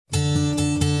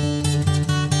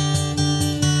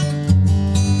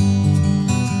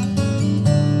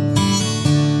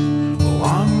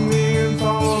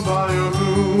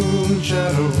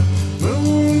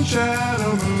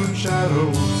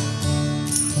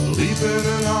leaping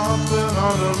and hopping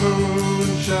on a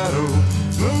moon shadow,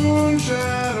 moon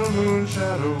shadow, moon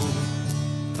shadow.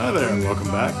 Hi there and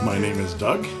welcome back. My name is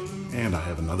Doug and I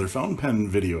have another fountain pen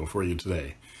video for you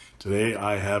today. Today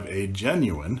I have a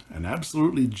genuine, an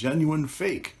absolutely genuine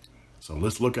fake. So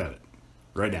let's look at it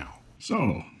right now.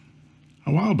 So,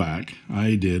 a while back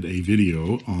I did a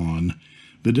video on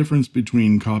the difference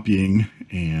between copying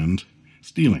and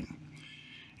stealing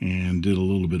and did a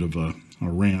little bit of a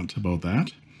rant about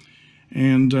that.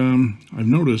 And I've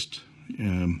noticed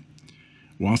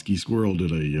Wasky Squirrel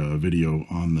did a video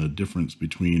on the difference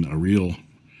between a real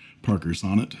Parker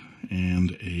Sonnet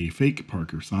and a fake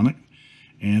Parker Sonnet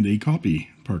and a copy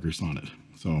Parker Sonnet.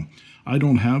 So I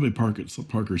don't have a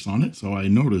Parker Sonnet, so I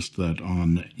noticed that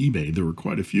on eBay there were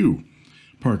quite a few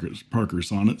Parker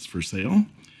Sonnets for sale,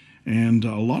 and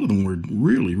a lot of them were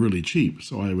really, really cheap.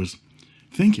 So I was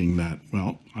thinking that,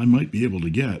 well, I might be able to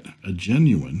get a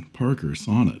genuine Parker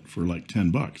Sonnet for like 10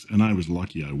 bucks. And I was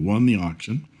lucky. I won the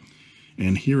auction.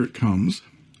 And here it comes.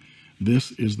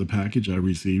 This is the package I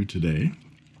received today,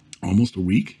 almost a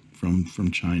week from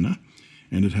China.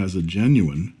 And it has a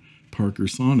genuine Parker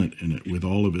Sonnet in it with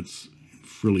all of its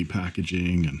frilly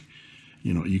packaging. And,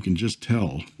 you know, you can just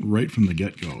tell right from the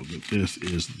get-go that this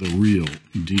is the real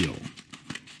deal.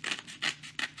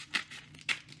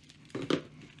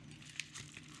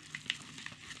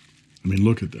 I mean,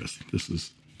 look at this. This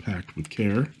is packed with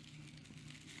care.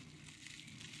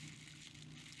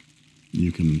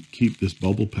 You can keep this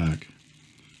bubble pack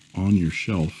on your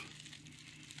shelf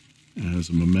as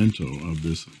a memento of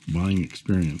this buying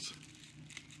experience.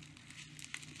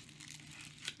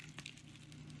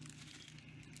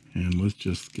 And let's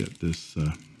just get this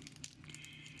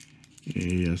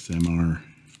ASMR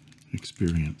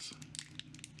experience.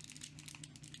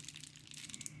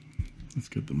 Let's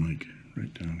get the mic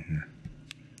right down here.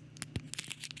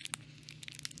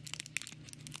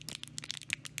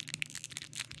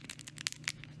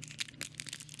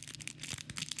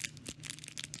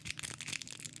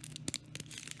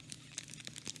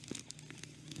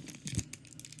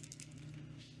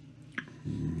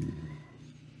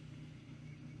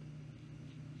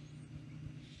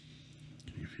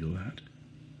 Can you feel that?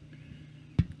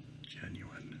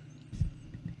 Genuine.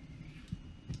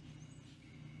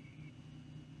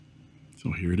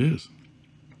 So here it is.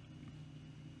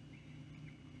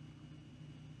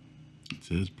 It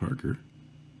says Parker.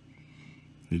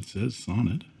 It says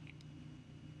Sonnet.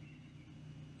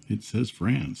 It says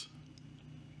France.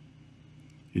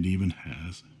 It even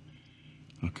has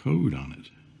a code on it.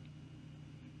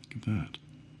 Look at that.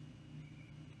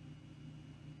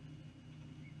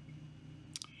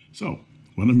 So,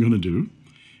 what I'm going to do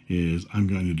is I'm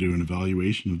going to do an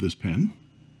evaluation of this pen.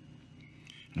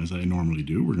 As I normally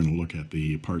do, we're going to look at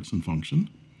the parts and function.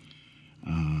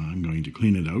 I'm going to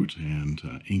clean it out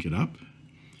and ink it up.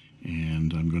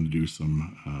 And I'm going to do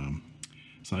some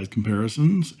size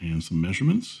comparisons and some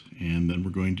measurements. And then we're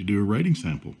going to do a writing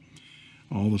sample.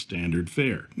 All the standard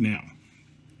fare. Now,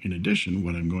 in addition,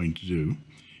 what I'm going to do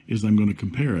is I'm going to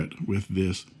compare it with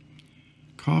this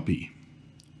copy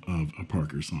of a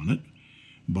Parker Sonnet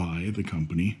by the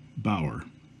company Baoer,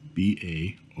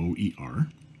 B-A-O-E-R.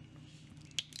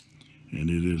 And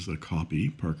it is a copy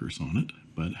Parker Sonnet,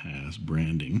 but has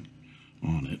branding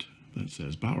on it that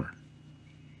says Baoer.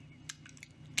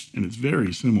 And it's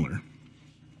very similar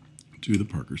to the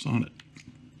Parker Sonnet,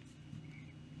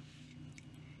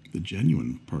 the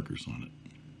genuine Parker Sonnet.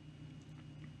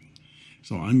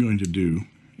 So I'm going to do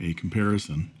a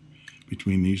comparison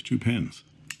between these two pens.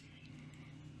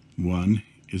 One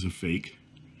is a fake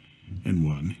and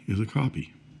one is a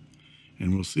copy.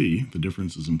 And we'll see the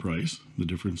differences in price, the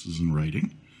differences in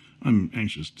writing. I'm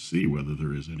anxious to see whether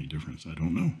there is any difference. I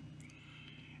don't know.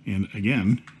 And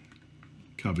again,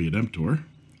 caveat emptor,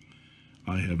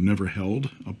 I have never held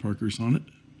a Parker Sonnet.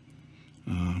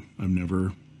 I've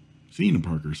never seen a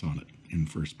Parker Sonnet in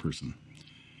first person.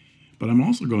 But I'm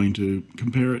also going to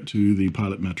compare it to the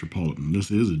Pilot Metropolitan. This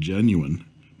is a genuine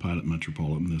Pilot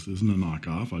Metropolitan. This isn't a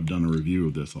knockoff. I've done a review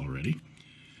of this already.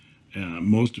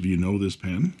 Most of you know this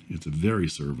pen. It's a very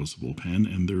serviceable pen,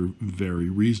 and they're very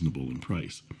reasonable in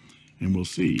price. And we'll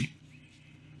see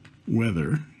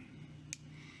whether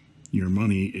your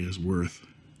money is worth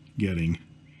getting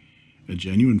a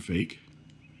genuine fake,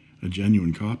 a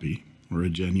genuine copy, or a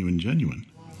genuine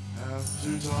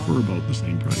for about the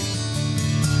same price.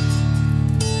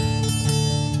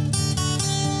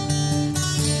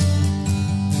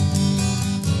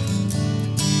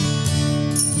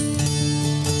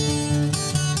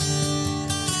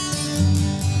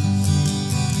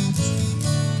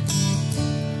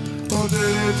 Oh, did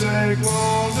it take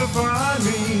long to find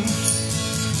me?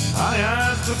 I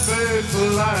asked the faithful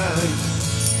light,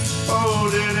 oh,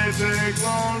 did it take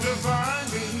long to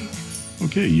find me?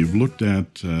 Okay, you've looked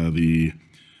at the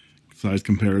size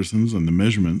comparisons and the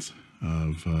measurements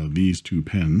of these two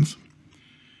pens.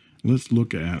 Let's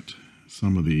look at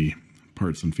some of the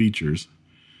parts and features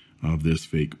of this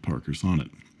FAKE Parker Sonnet.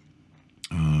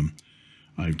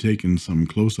 I've taken some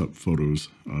close-up photos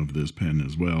of this pen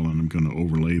as well, and I'm going to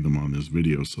overlay them on this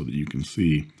video so that you can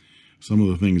see some of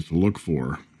the things to look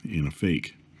for in a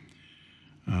fake.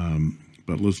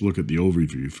 But let's look at the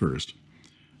overview first.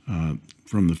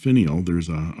 From the finial, there's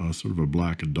a sort of a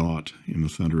black dot in the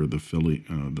center of the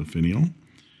finial,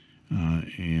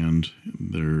 and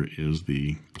there is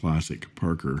the classic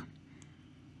Parker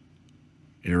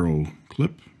arrow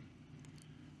clip.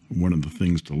 One of the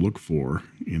things to look for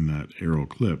in that arrow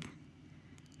clip,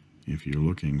 if you're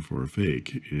looking for a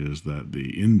fake, is that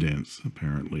the indents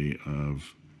apparently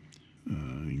of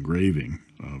engraving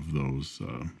of those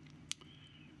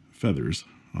feathers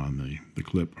on the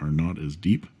clip are not as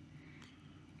deep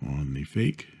on the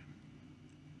fake.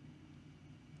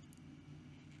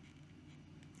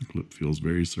 The clip feels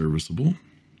very serviceable.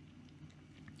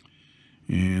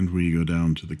 And we go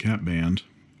down to the cap band,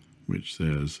 which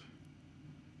says,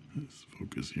 let's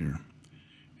focus here,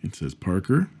 it says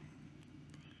Parker,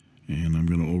 and I'm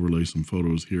going to overlay some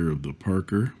photos here of the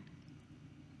Parker,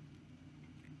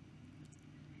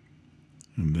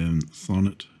 and then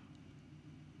Sonnet,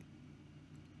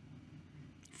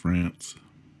 France,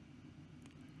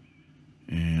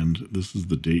 and this is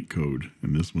the date code,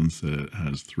 and this one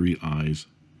has 3 I's,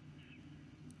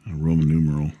 a Roman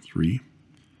numeral 3,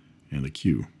 and a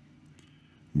Q,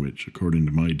 which according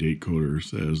to my date coder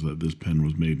says that this pen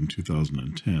was made in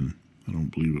 2010. I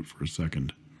don't believe it for a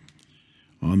second.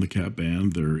 On the cap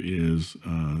band there is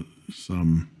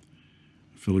some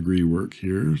filigree work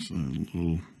here, some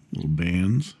little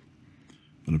bands,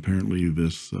 but apparently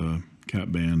this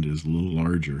cap band is a little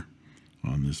larger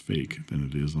on this fake than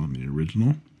it is on the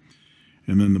original.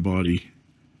 And then the body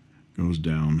goes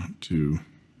down to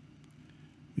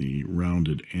the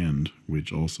rounded end,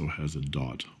 which also has a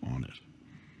dot on it.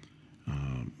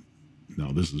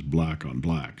 Now this is black on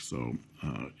black, so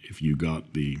if you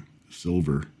got the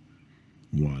silver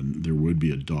one, there would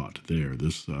be a dot there.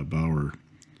 This Baoer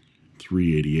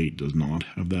 388 does not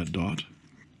have that dot,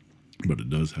 but it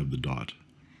does have the dot,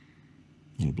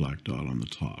 little black dot on the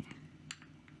top.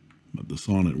 But the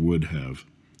Sonnet would have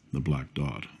the black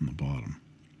dot on the bottom.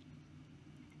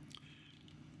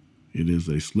 It is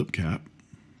a slip cap,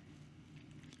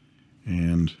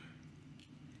 and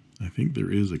I think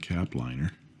there is a cap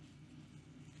liner.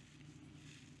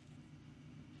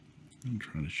 I'm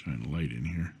trying to shine a light in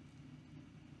here.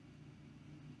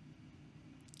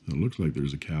 So it looks like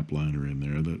there's a cap liner in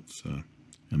there that's,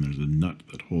 and there's a nut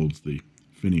that holds the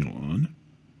finial on.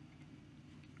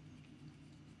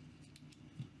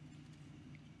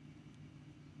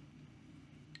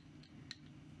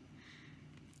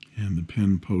 And the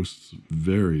pen posts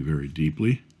very, very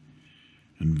deeply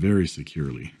and very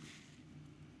securely.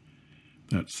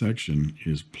 That section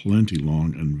is plenty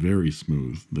long and very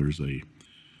smooth. There's a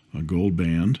gold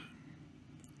band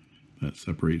that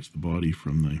separates the body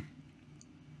from the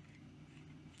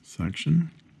section,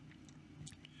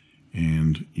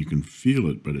 and you can feel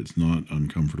it, but it's not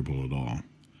uncomfortable at all.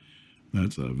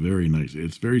 That's a very nice,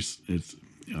 it's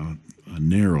a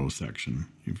narrow section.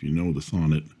 If you know the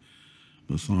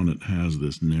Sonnet has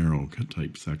this narrow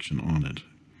type section on it.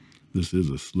 This is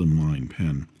a slimline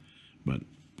pen, but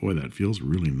boy, that feels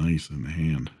really nice in the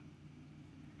hand.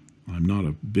 I'm not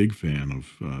a big fan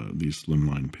of these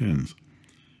slimline pens,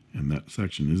 and that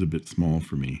section is a bit small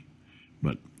for me,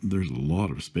 but there's a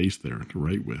lot of space there to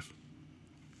write with.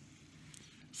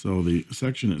 So the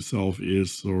section itself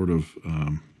is sort of,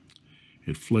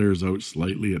 it flares out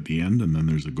slightly at the end, and then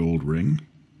there's a gold ring.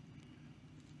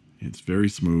 It's very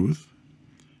smooth.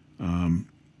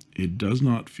 It does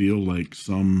not feel like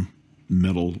some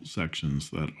metal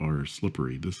sections that are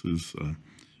slippery. This is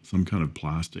some kind of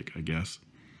plastic, I guess.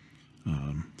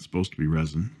 It's supposed to be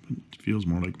resin, but it feels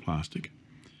more like plastic.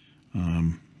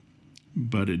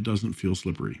 But it doesn't feel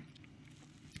slippery.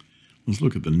 Let's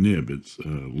look at the nib. It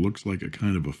looks like a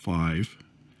kind of a 5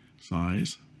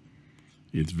 size.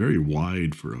 It's very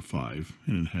wide for a 5,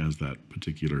 and it has that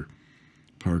particular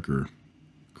Parker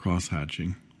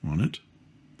cross-hatching on it.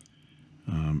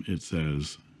 It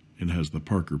says it has the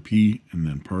Parker P and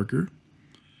then Parker.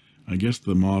 I guess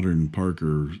the modern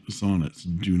Parker Sonnets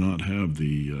do not have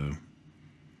the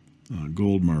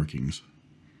gold markings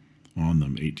on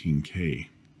them, 18K.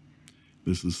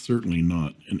 This is certainly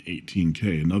not an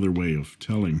 18K. Another way of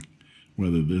telling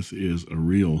whether this is a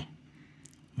real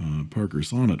Parker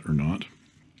Sonnet or not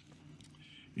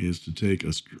is to take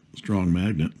a strong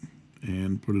magnet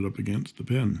and put it up against the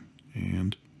pen.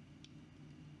 And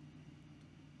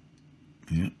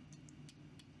yeah,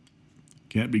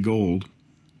 can't be gold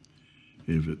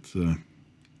if it's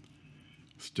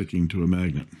sticking to a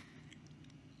magnet.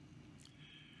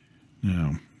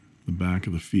 Now, the back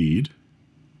of the feed,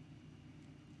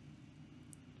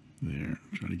 there,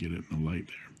 try to get it in the light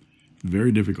there.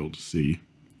 Very difficult to see,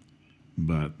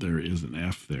 but there is an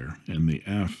F there, and the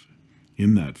F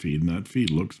in that feed, and that feed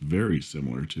looks very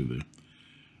similar to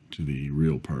the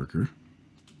real Parker,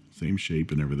 same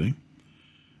shape and everything,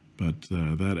 but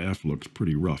that F looks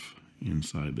pretty rough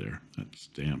inside there. That's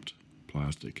stamped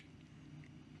plastic.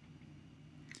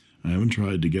 I haven't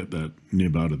tried to get that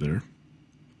nib out of there,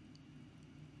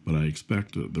 but I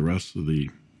expect that the rest of the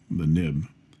nib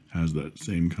has that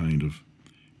same kind of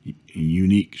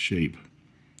unique shape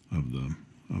of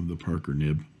the Parker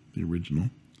nib, the original.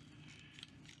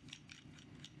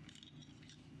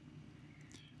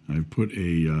 I've put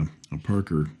a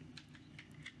Parker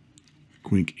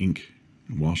Quink ink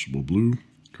washable blue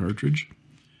cartridge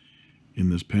in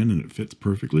this pen, and it fits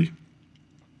perfectly.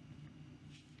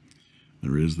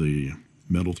 There is the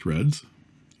metal threads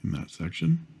in that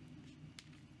section,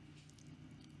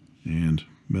 and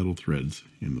metal threads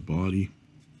in the body.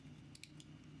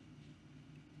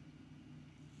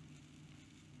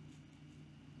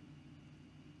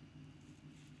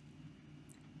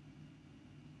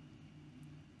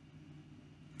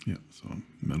 Yeah, so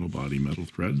metal body, metal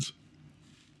threads.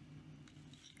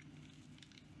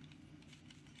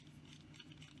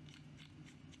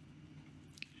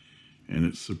 And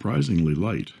it's surprisingly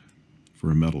light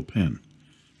for a metal pen.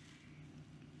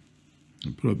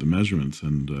 I put up the measurements,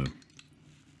 and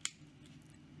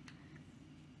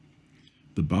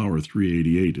the Baoer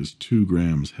 388 is 2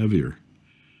 grams heavier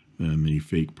than the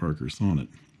FAKE Parker Sonnet.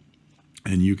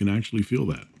 And you can actually feel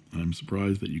that. I'm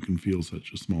surprised that you can feel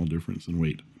such a small difference in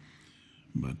weight,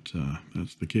 but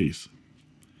that's the case.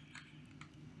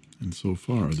 And so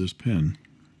far, this pen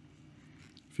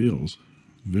feels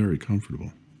very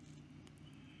comfortable.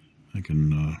 I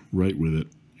can write with it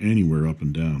anywhere up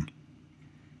and down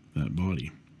that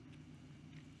body.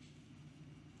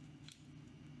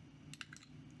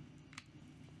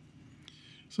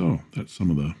 So that's some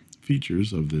of the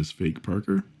features of this FAKE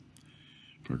Parker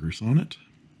Sonnet.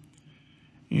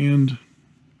 And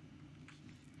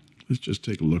let's just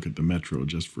take a look at the Metro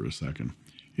just for a second.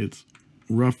 It's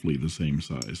roughly the same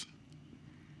size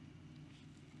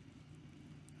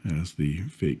as the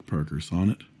FAKE Parker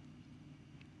Sonnet.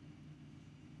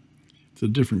 It's a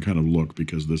different kind of look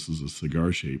because this is a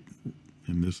cigar shape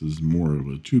and this is more of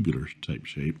a tubular type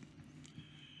shape.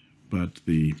 But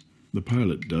the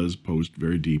pilot does post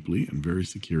very deeply and very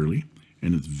securely,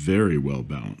 and it's very well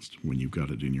balanced when you've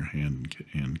got it in your hand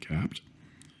and capped.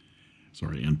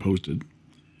 Sorry, and posted.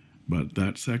 But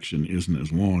that section isn't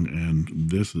as long, and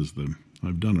this is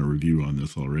I've done a review on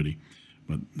this already,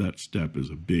 but that step is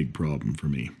a big problem for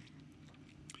me.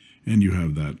 And you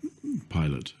have that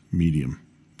pilot medium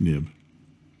nib.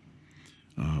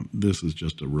 This is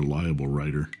just a reliable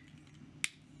writer.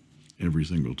 Every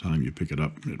single time you pick it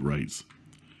up, it writes,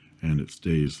 and it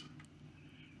stays.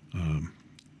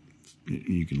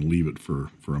 You can leave it for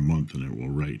a month and it will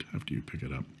write after you pick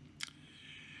it up.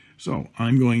 So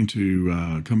I'm going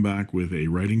to come back with a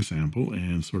writing sample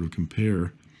and sort of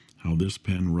compare how this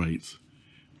pen writes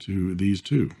to these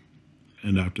two.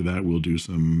 And after that, we'll do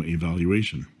some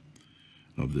evaluation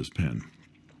of this pen.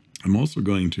 I'm also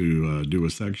going to do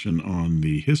a section on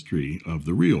the history of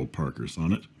the real Parker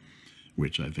Sonnet,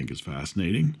 which I think is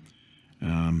fascinating.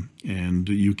 And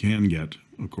you can get,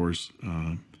 of course,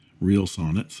 real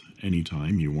sonnets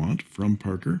anytime you want from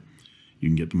Parker. You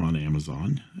can get them on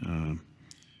Amazon.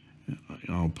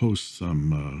 I'll post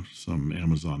some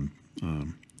Amazon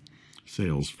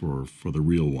sales for the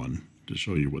real one to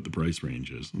show you what the price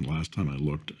range is. And last time I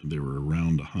looked, they were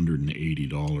around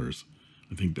 $180.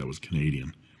 I think that was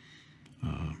Canadian.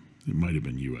 It might have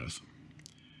been US.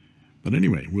 But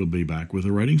anyway, we'll be back with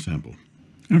a writing sample.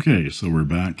 Okay, so we're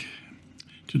back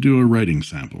to do a writing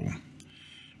sample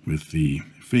with the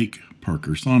FAKE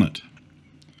Parker Sonnet.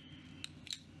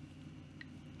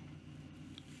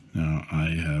 Now I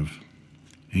have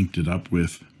inked it up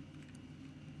with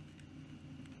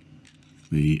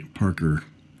the Parker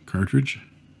cartridge,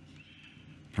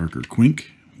 Parker Quink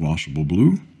washable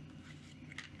blue.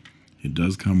 It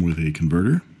does come with a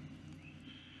converter,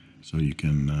 so you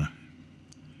can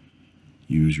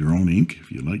use your own ink if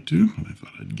you'd like to. But I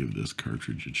thought I'd give this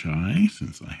cartridge a try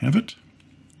since I have it.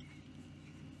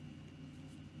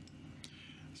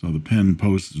 So the pen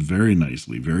posts very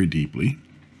nicely, very deeply.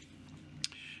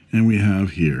 And we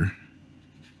have here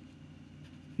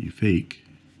the FAKE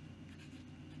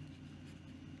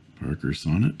Parker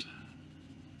Sonnet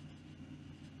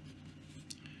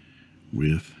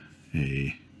with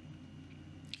a,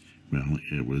 well,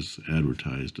 it was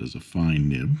advertised as a fine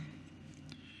nib,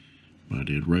 but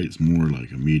it writes more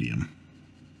like a medium.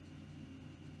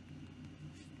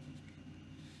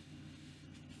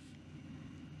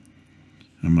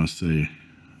 I must say,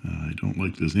 I don't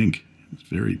like this ink. It's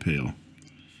very pale.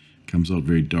 It comes out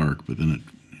very dark, but then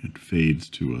it fades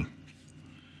to a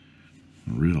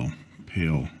real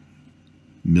pale,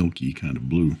 milky kind of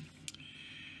blue.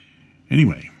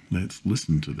 Anyway, let's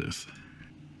listen to this.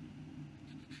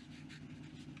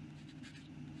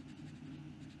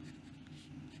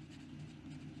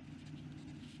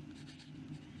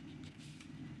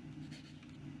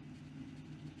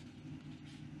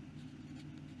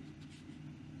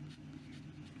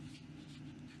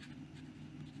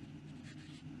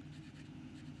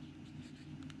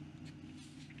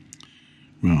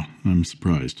 Well, I'm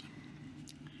surprised.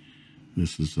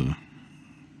 This is a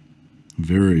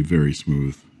very, very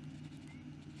smooth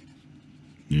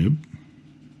nib.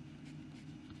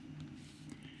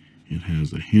 It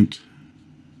has a hint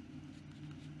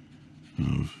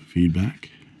of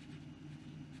feedback.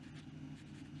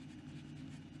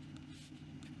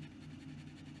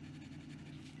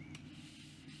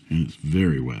 And it's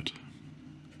very wet.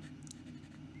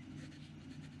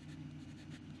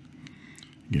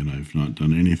 Again, I've not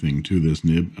done anything to this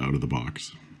nib out of the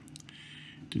box.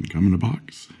 It didn't come in a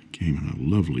box. It came in a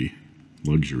lovely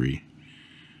luxury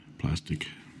plastic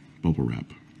bubble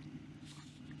wrap.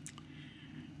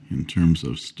 In terms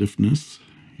of stiffness,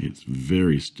 it's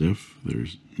very stiff.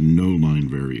 There's no line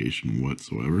variation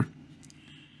whatsoever.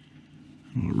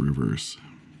 I'll reverse.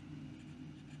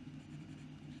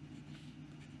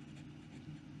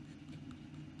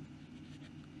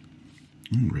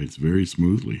 It writes very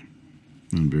smoothly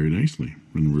and very nicely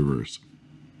in reverse.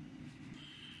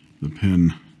 The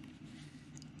pen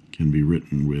can be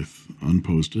written with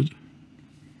unposted.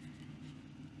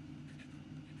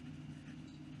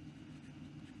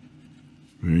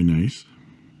 Very nice,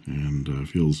 and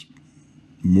feels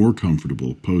more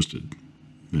comfortable posted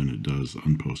than it does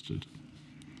unposted.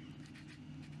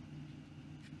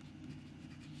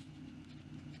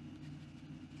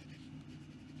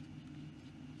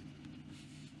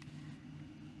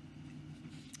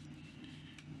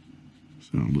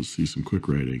 So let's see some quick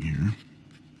writing here.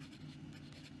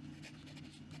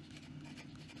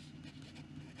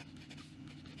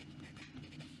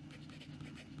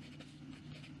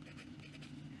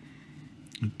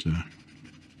 It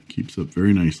keeps up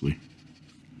very nicely.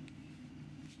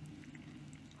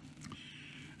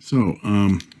 So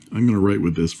I'm going to write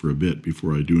with this for a bit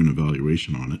before I do an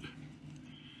evaluation on it.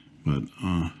 But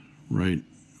right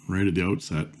at the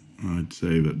outset, I'd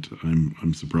say that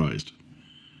I'm surprised.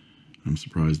 I'm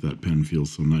surprised that pen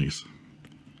feels so nice.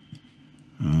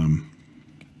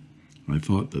 I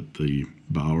thought that the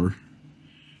Baoer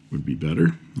would be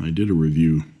better. I did a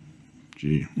review,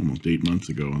 almost 8 months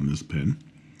ago on this pen.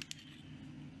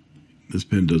 This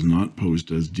pen does not post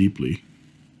as deeply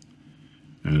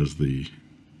as the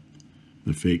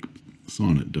FAKE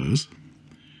Sonnet does.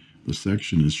 The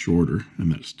section is shorter,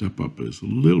 and that step up is a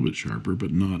little bit sharper,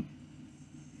 but not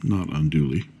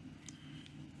unduly.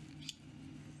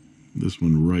 This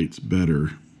one writes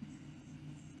better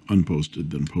unposted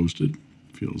than posted.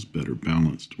 Feels better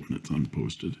balanced when it's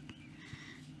unposted.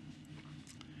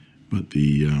 But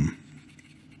the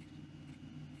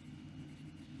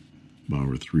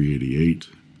Baoer 388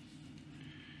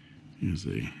 is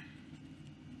a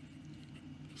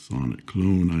Sonnet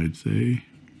clone, I'd say.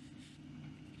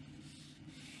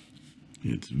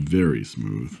 It's very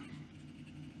smooth.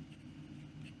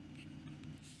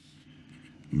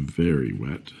 Very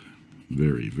wet.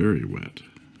 Very, very wet.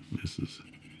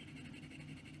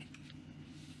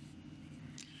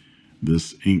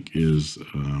 This ink is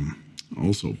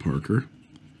also Parker.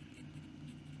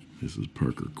 This is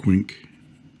Parker Quink.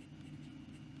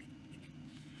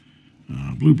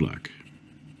 Blue black.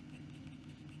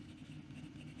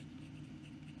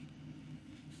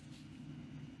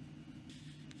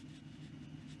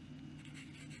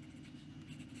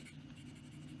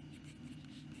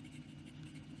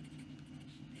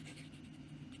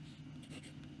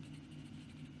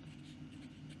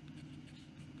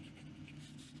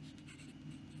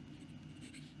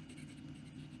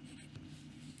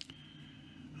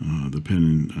 The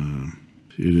pen,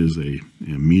 it is a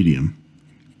medium.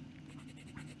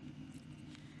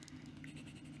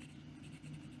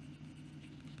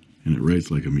 And it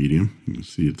writes like a medium. You can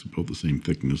see it's about the same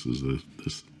thickness as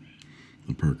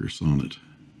the Parker Sonnet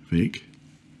Fake.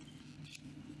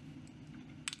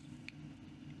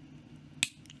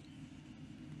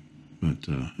 But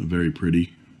a very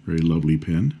pretty, very lovely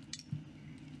pen.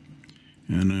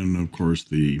 And then, of course,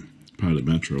 the Pilot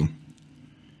Metro.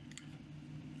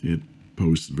 It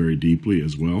posts very deeply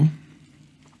as well.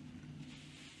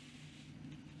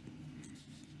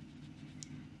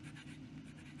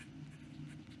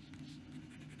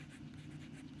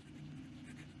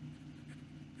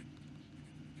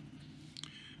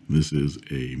 This is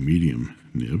a medium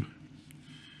nib,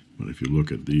 but if you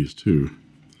look at these two,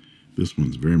 this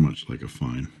one's very much like a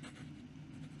fine.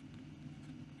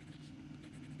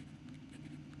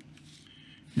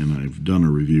 And I've done a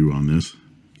review on this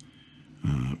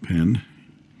pen.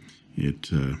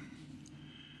 Its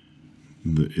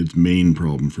main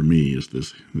problem for me is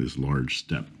this large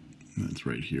step that's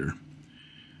right here.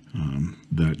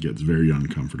 That gets very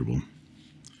uncomfortable.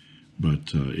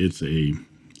 But it's a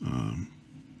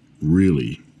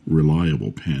really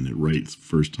reliable pen. It writes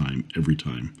first time, every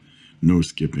time. No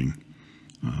skipping.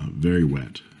 Very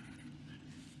wet.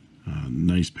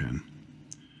 Nice pen.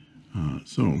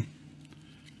 So,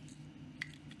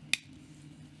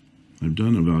 I've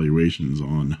done evaluations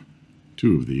on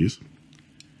 2 of these.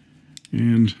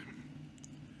 And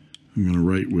I'm going to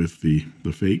write with the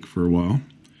Fake for a while,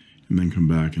 and then come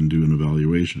back and do an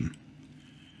evaluation.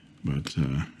 But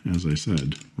as I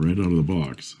said, right out of the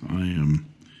box, I am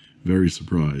very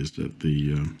surprised at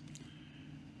the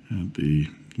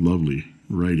lovely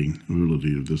writing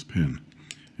ability of this pen.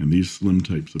 And these slim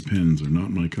types of pens are not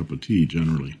my cup of tea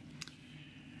generally.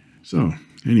 So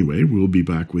anyway, we'll be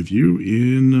back with you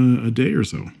in a day or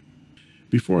so.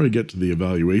 Before I get to the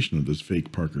evaluation of this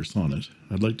Fake Parker Sonnet,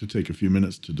 I'd like to take a few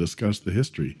minutes to discuss the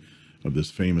history of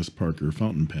this famous Parker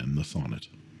fountain pen, the Sonnet.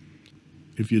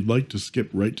 If you'd like to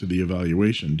skip right to the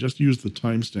evaluation, just use the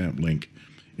timestamp link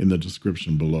in the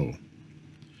description below.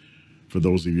 For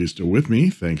those of you still with me,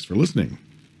 thanks for listening.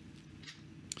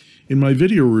 In my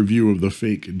video review of the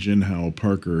fake Jinhao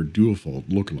Parker dual-fold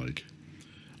lookalike,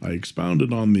 I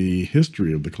expounded on the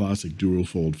history of the classic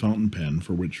dual-fold fountain pen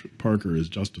for which Parker is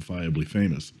justifiably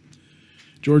famous.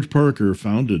 George Parker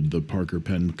founded the Parker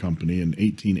Pen Company in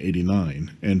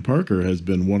 1889, and Parker has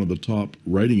been one of the top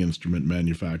writing instrument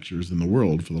manufacturers in the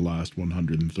world for the last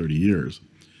 130 years.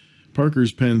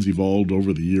 Parker's pens evolved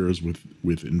over the years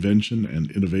with invention and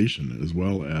innovation, as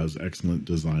well as excellent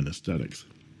design aesthetics.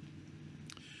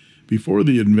 Before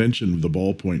the invention of the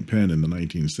ballpoint pen in the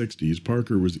 1960s,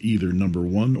 Parker was either number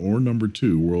 1 or number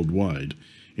 2 worldwide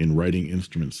in writing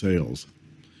instrument sales.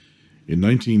 In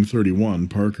 1931,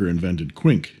 Parker invented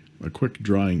Quink, a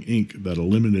quick-drying ink that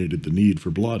eliminated the need for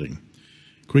blotting.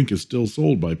 Quink is still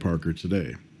sold by Parker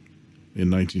today.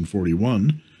 In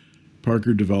 1941,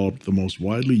 Parker developed the most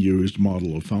widely used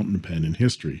model of fountain pen in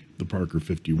history, the Parker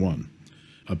 51,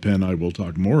 a pen I will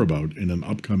talk more about in an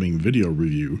upcoming video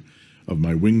review of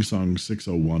my Wingsung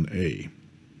 601A.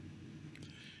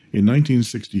 In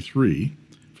 1963,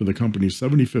 for the company's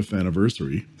 75th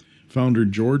anniversary, founder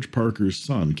George Parker's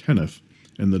son, Kenneth,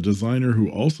 and the designer who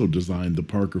also designed the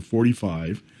Parker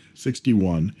 45,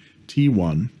 61,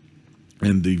 T1,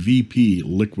 and the VP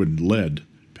liquid lead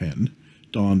pen,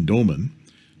 Don Doman,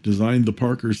 designed the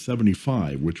Parker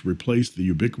 75, which replaced the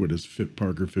ubiquitous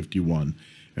Parker 51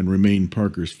 and remained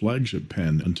Parker's flagship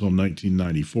pen until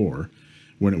 1994,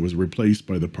 when it was replaced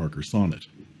by the Parker Sonnet.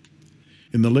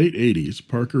 In the late 80s,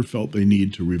 Parker felt they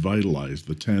needed to revitalize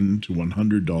the $10 to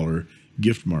 $100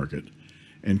 gift market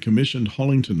and commissioned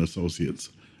Hollington Associates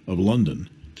of London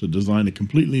to design a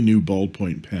completely new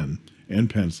ballpoint pen and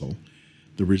pencil,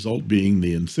 the result being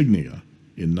the Insignia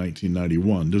in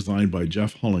 1991, designed by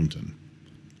Jeff Hollington.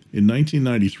 In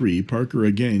 1993, Parker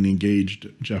again engaged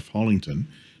Jeff Hollington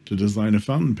to design a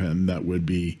fountain pen that would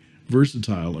be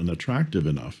versatile and attractive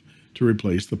enough to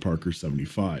replace the Parker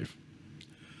 75.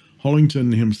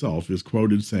 Hollington himself is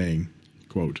quoted saying,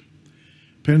 quote,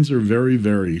 "Pens are very,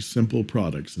 very simple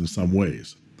products in some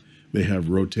ways. They have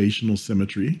rotational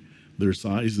symmetry, their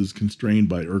size is constrained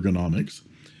by ergonomics,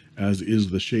 as is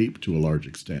the shape to a large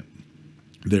extent.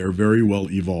 They are very well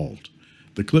evolved.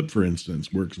 The clip, for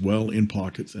instance, works well in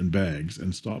pockets and bags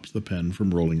and stops the pen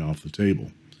from rolling off the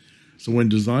table. So when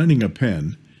designing a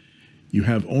pen, you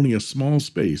have only a small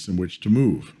space in which to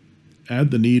move.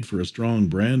 Add the need for a strong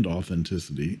brand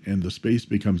authenticity, and the space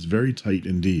becomes very tight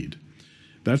indeed.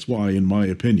 That's why, in my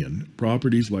opinion,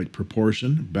 properties like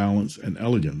proportion, balance, and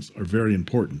elegance are very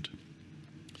important.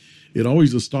 It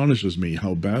always astonishes me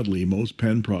how badly most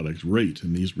pen products rate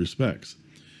in these respects.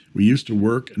 We used to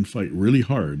work and fight really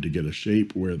hard to get a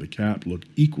shape where the cap looked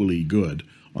equally good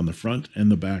on the front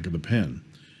and the back of the pen,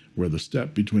 where the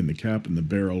step between the cap and the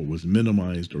barrel was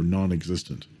minimized or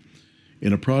non-existent.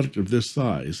 In a product of this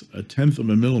size, 1/10 of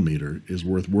a millimeter is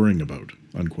worth worrying about,"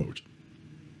 unquote.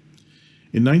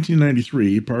 In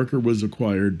 1993, Parker was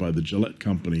acquired by the Gillette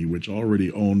Company, which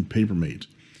already owned Papermate,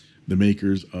 the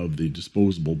makers of the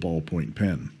disposable ballpoint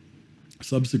pen.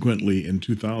 Subsequently, in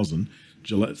 2000,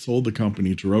 Gillette sold the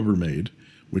company to Rubbermaid,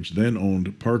 which then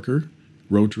owned Parker,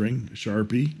 Rotring,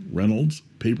 Sharpie, Reynolds,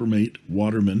 Papermate,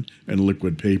 Waterman, and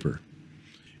Liquid Paper.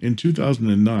 In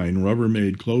 2009,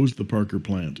 Rubbermaid closed the Parker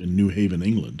plant in New Haven,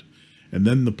 England, and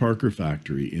then the Parker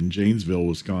factory in Janesville,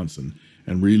 Wisconsin,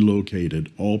 and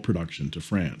relocated all production to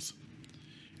France.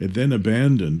 It then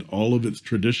abandoned all of its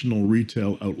traditional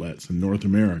retail outlets in North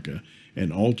America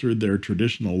and altered their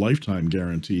traditional lifetime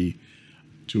guarantee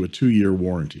to a 2-year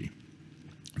warranty.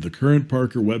 The current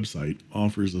Parker website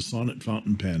offers a Sonnet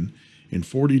fountain pen in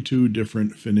 42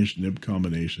 different finished nib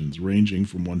combinations ranging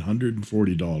from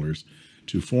 $140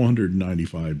 to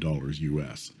 $495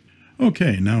 US.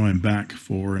 Okay, now I'm back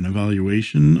for an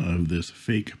evaluation of this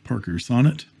FAKE Parker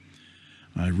Sonnet.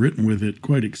 I've written with it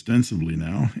quite extensively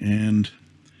now, and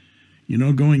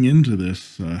going into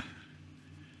this,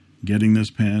 getting this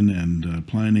pen and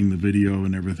planning the video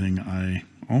and everything, I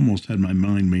almost had my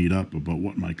mind made up about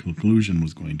what my conclusion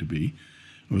was going to be.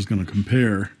 I was going to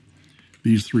compare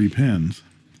these 3 pens.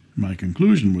 My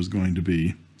conclusion was going to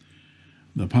be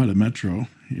the Pilot Metro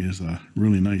is a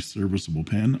really nice serviceable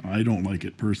pen. I don't like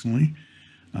it personally,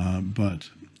 but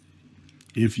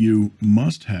if you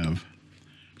must have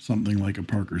something like a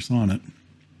Parker Sonnet,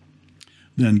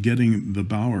 then getting the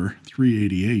Baoer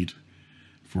 388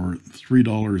 for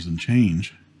 $3 and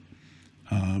change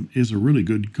is a really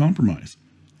good compromise.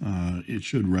 It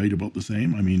should write about the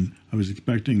same. I mean, I was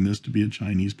expecting this to be a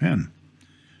Chinese pen.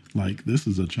 Like, this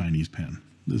is a Chinese pen.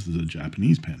 This is a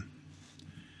Japanese pen.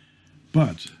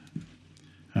 But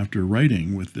after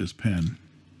writing with this pen,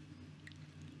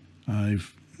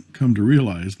 I've come to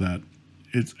realize that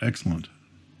it's excellent.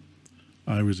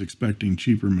 I was expecting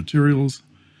cheaper materials.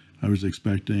 I was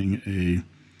expecting a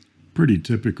pretty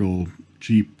typical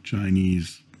cheap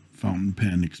Chinese fountain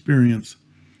pen experience.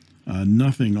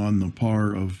 Nothing on the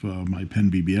par of my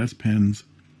Pen BBS pens,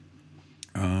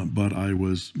 but I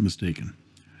was mistaken.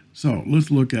 So let's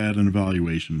look at an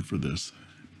evaluation for this.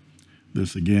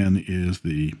 This again is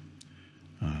the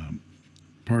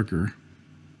Parker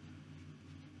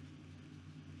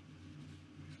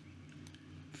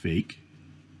FAKE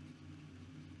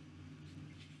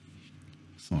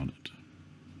Sonnet,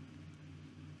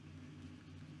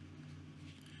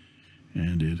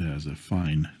 and it has a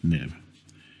fine nib.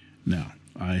 Now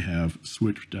I have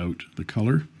switched out the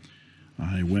color.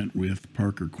 I went with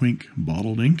Parker Quink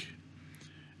bottled ink.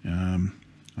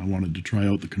 I wanted to try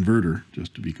out the converter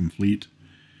just to be complete,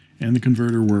 and the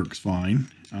converter works fine.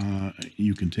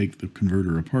 You can take the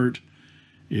converter apart.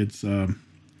 It's the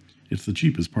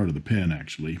cheapest part of the pen,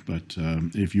 actually, but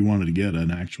if you wanted to get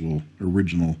an actual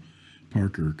original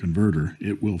Parker converter,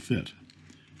 it will fit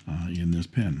in this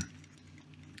pen.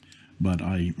 But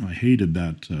I hated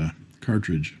that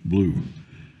cartridge blue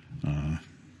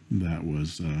that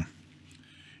was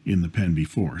in the pen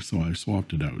before, so I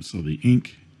swapped it out. So the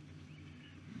ink,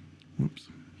 whoops,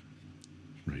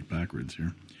 right backwards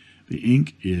here. The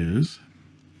ink is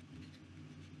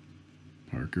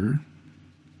Parker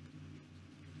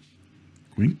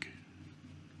Quink,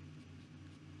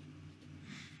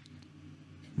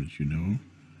 which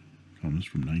comes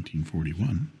from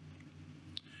 1941,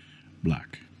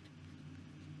 black.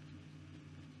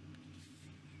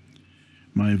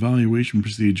 My evaluation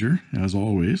procedure, as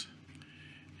always,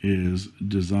 is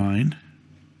design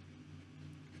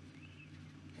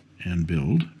and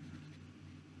build,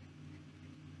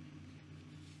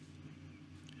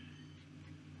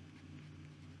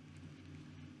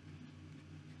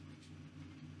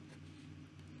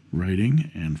 writing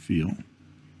and feel,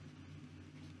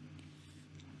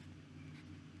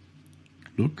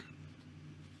 look,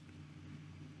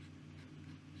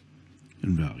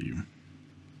 and value.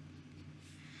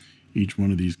 Each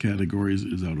one of these categories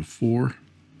is out of 4,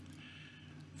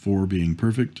 4 being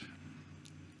perfect,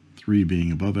 3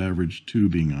 being above average, 2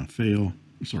 being a fail,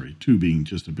 2 being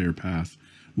just a bare pass,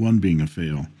 1 being a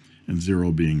fail, and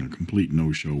 0 being a complete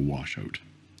no-show washout.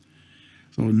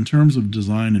 So in terms of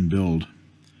design and build,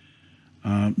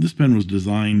 this pen was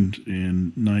designed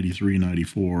in 93,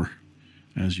 94,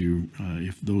 as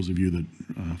if those of you that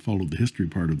followed the history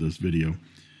part of this video,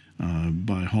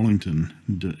 by Hollington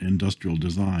Industrial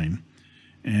Design,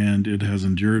 and it has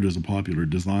endured as a popular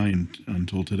design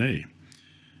until today.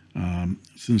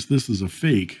 Since this is a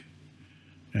fake,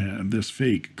 and this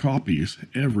fake copies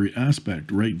every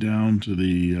aspect right down to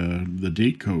the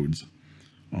date codes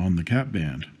on the cap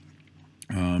band,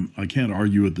 I can't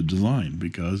argue with the design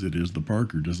because it is the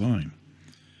Parker design.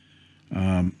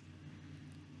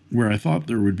 Where I thought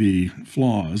there would be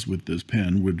flaws with this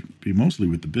pen would be mostly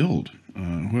with the build.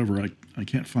 However, I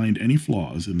can't find any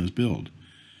flaws in this build.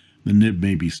 The nib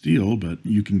may be steel, but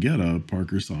you can get a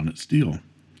Parker Sonnet steel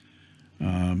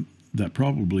that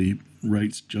probably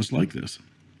writes just like this.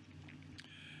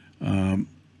 The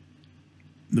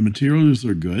materials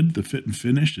are good. The fit and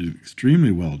finish is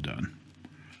extremely well done.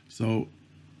 So,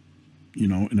 you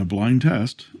know, in a blind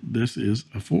test, this is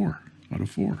a 4 out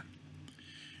of 4.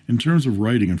 In terms of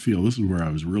writing and feel, this is where I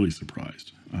was really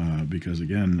surprised. Because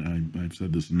again, I've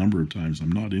said this a number of times,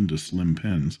 I'm not into slim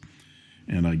pens.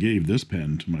 And I gave this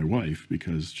pen to my wife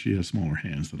because she has smaller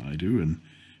hands than I do, and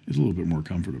it's a little bit more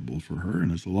comfortable for her,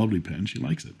 and it's a lovely pen. She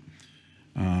likes it.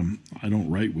 I don't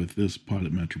write with this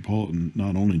Pilot Metropolitan,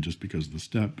 not only just because of the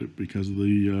step, but because of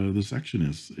the section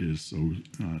is so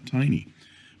tiny.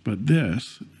 But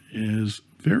this is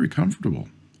very comfortable.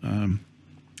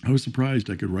 I was surprised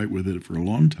I could write with it for a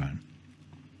long time.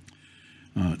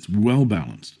 It's well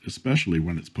balanced, especially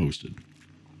when it's posted.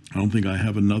 I don't think I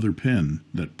have another pen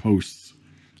that posts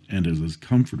and is as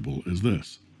comfortable as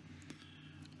this.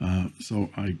 So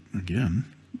again,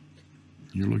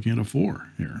 you're looking at a 4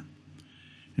 here.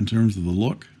 In terms of the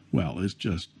look, well, it's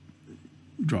just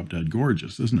drop dead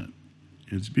gorgeous, isn't it?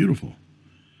 It's beautiful,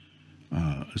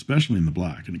 especially in the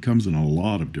black, and it comes in a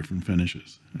lot of different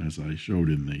finishes. As I showed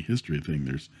in the history thing,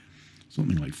 there's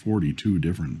something like 42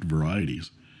 different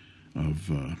varieties of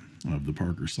the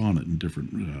Parker Sonnet in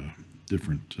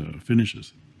different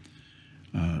finishes.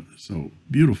 So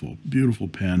beautiful, beautiful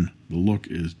pen. The look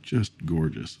is just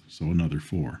gorgeous. So another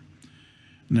 4.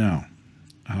 Now,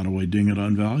 how do I ding it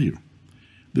on value?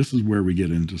 This is where we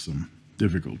get into some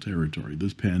difficult territory.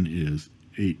 This pen is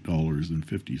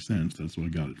 $8.50. That's what I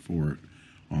got it for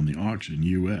on the auction,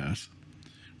 US,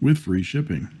 with free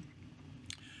shipping.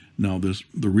 Now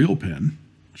the real pen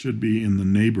should be in the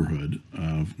neighborhood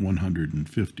of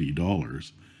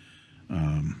 $150,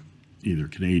 either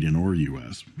Canadian or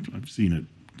US. I've seen it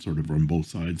sort of on both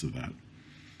sides of that.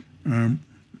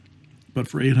 But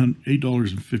for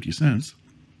 $8.50,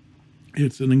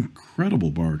 it's an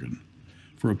incredible bargain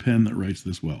for a pen that writes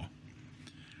this well.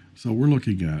 So we're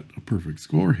looking at a perfect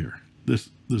score here. This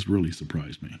really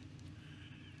surprised me.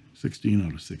 16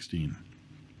 out of 16.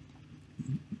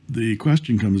 The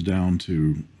question comes down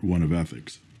to one of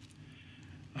ethics.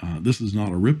 This is not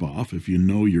a ripoff if you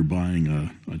know you're buying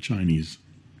a Chinese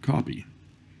copy,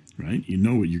 right? You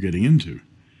know what you're getting into.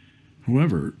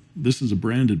 However, this is a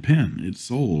branded pen. It's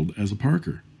sold as a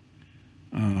Parker.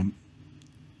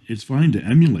 It's fine to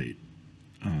emulate,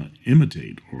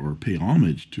 imitate, or pay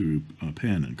homage to a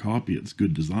pen and copy its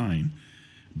good design,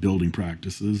 building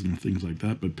practices and things like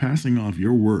that, but passing off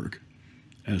your work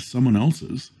as someone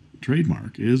else's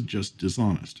trademark is just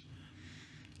dishonest.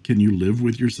 Can you live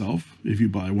with yourself if you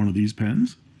buy one of these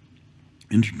pens?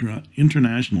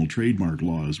 International trademark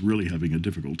law is really having a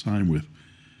difficult time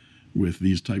with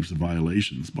these types of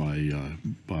violations by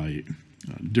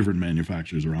different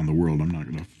manufacturers around the world. I'm not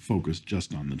going to focus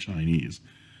just on the Chinese.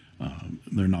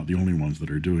 They're not the only ones that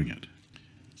are doing it.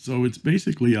 So it's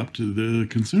basically up to the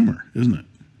consumer, isn't it?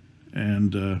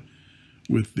 And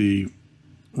with the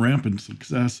rampant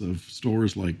success of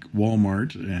stores like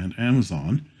Walmart and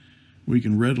Amazon, we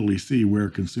can readily see where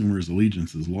consumers'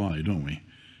 allegiances lie, don't we,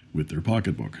 with their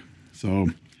pocketbook. So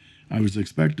I was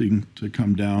expecting to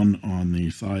come down on the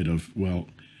side of, well,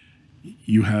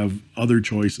 you have other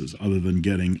choices other than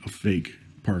getting a fake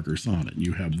Parker Sonnet.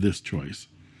 You have this choice.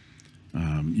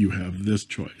 You have this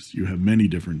choice. You have many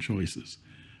different choices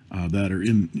that are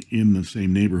in the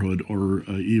same neighborhood or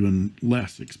even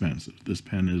less expensive. This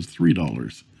pen is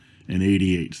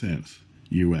 $3.88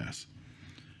 US.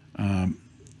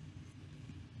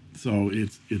 So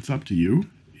it's up to you.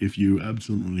 If you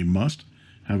absolutely must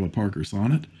have a Parker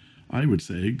Sonnet, I would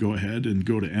say go ahead and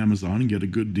go to Amazon and get a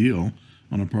good deal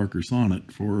on a Parker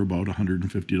Sonnet for about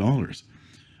 $150.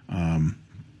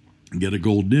 Get a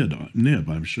gold nib.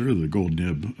 I'm sure the gold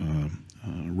nib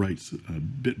writes a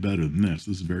bit better than this.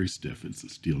 This is very stiff. It's a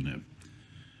steel nib.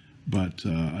 But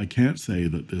I can't say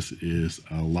that this is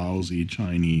a lousy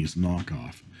Chinese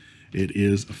knockoff. It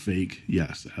is a fake.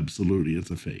 Yes, absolutely,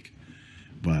 it's a fake.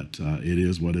 But it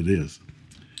is what it is.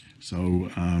 So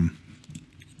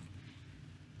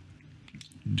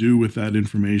do with that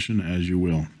information as you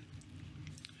will.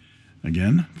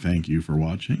 Again, thank you for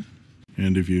watching.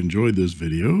 And if you enjoyed this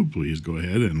video, please go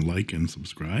ahead and like and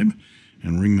subscribe.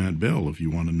 and ring that bell if you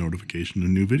want a notification of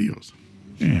new videos.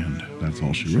 And that's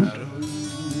all she wrote.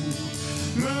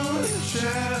 Moon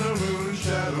shadow, moon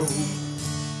shadow.